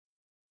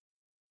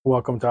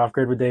Welcome to Off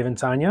Grid with Dave and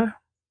Sonya.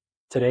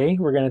 Today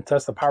we're going to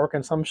test the power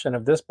consumption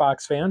of this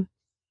box fan.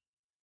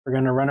 We're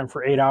going to run it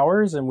for 8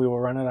 hours and we will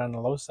run it on the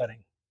low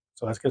setting.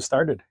 So let's get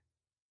started.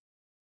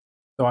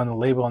 So on the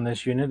label on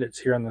this unit, it's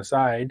here on the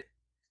side.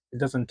 It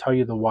doesn't tell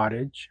you the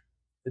wattage.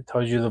 It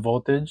tells you the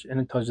voltage and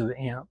it tells you the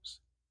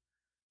amps.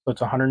 So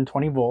it's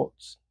 120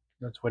 volts.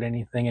 That's what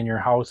anything in your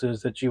house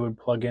is that you would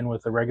plug in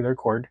with a regular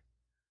cord.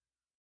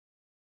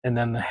 And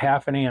then the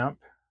half an amp,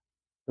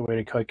 the way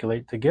to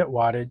calculate to get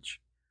wattage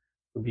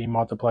would be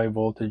multiply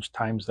voltage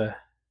times the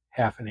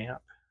half an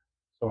amp.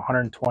 So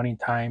 120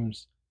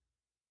 times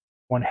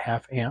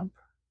 1/2 amp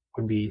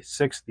would be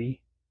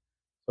 60.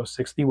 So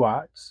 60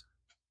 watts.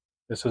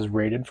 This is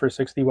rated for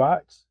 60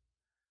 watts.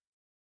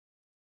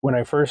 When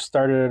I first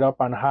started it up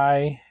on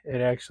high,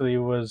 it actually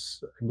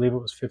was, I believe it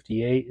was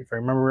 58, if I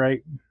remember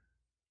right.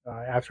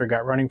 After it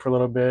got running for a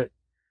little bit,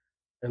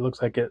 it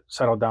looks like it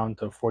settled down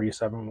to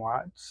 47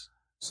 watts.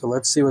 So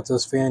let's see what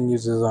this fan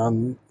uses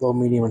on low,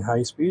 medium, and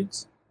high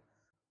speeds.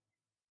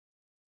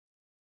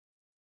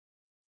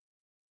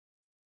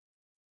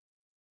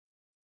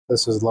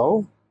 This is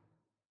low.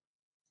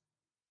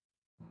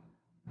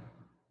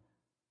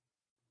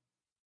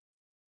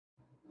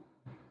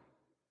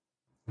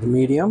 The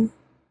medium.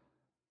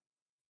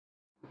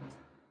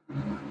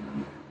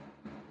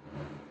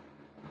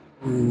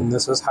 And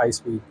this is high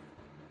speed.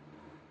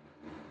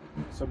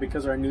 So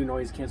because our new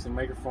noise canceling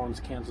microphones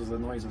cancels the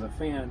noise of the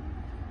fan,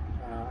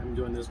 I'm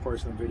doing this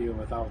portion of the video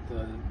without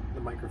the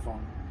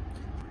microphone.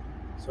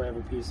 So I have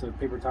a piece of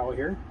paper towel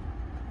here.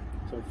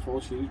 So full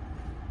sheet.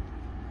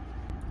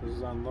 This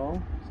is on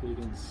low, so you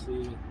can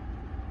see.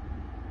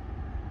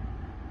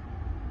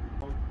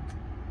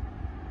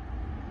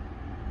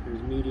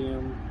 Here's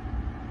medium.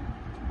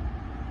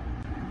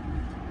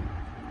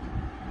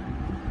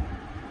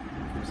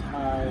 Here's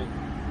high.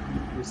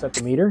 Reset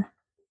the meter.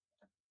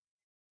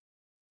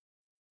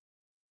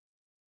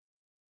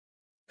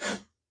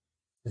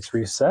 It's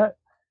reset.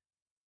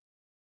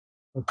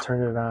 We'll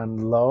turn it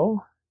on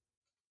low.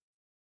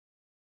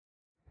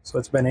 So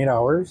it's been 8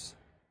 hours.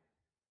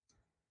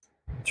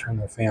 Turn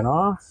the fan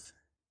off.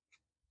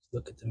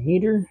 Look at the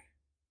meter.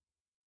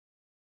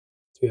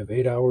 So we have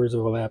 8 hours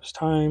of elapsed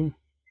time.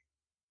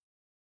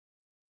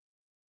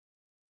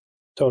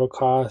 Total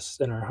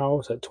cost in our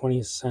house at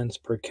 20 cents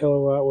per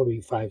kilowatt will be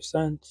 5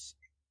 cents.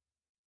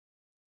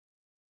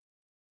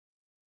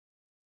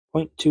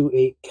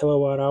 0.28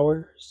 kilowatt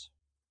hours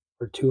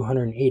for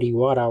 280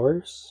 watt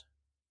hours.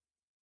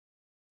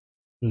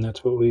 And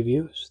that's what we've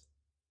used.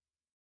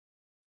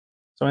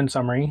 So in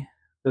summary,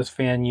 this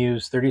fan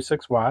used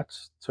 36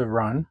 watts to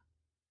run.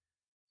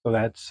 So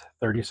that's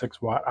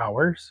 36 watt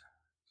hours.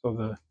 So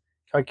the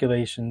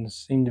calculations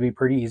seem to be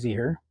pretty easy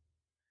here.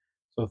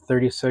 So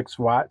 36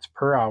 watts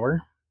per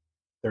hour,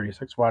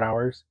 36 watt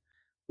hours.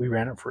 We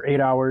ran it for 8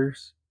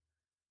 hours.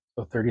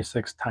 So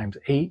 36 times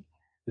 8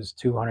 is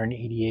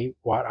 288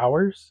 watt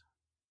hours.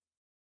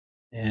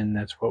 And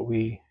that's what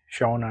we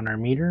shown on our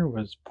meter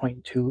was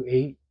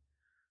 0.28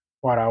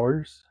 watt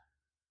hours.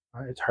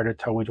 It's hard to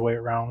tell which way it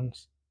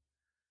rounds.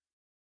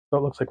 So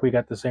it looks like we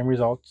got the same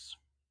results.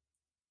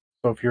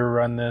 So if you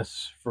run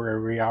this for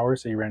every hour,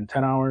 say you ran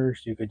 10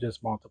 hours, you could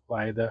just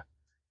multiply the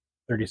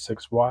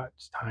 36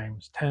 watts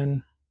times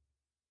 10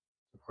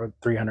 for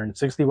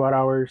 360 watt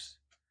hours.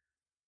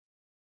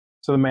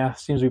 So the math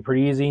seems to be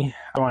pretty easy.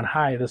 So on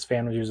high, this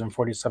fan was using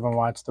 47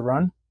 watts to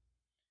run.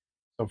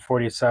 So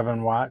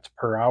 47 watts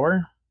per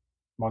hour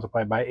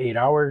multiplied by 8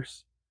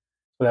 hours.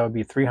 So that would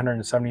be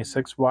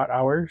 376 watt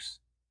hours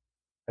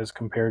as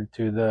compared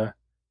to the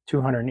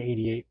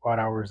 288 watt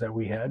hours that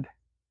we had.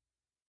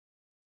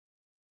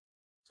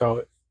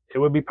 So it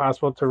would be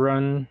possible to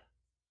run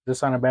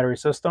this on a battery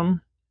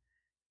system.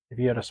 If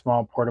you had a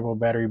small portable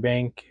battery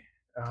bank,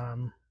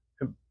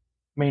 it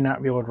may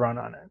not be able to run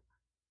on it.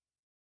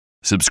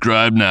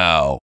 Subscribe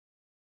now.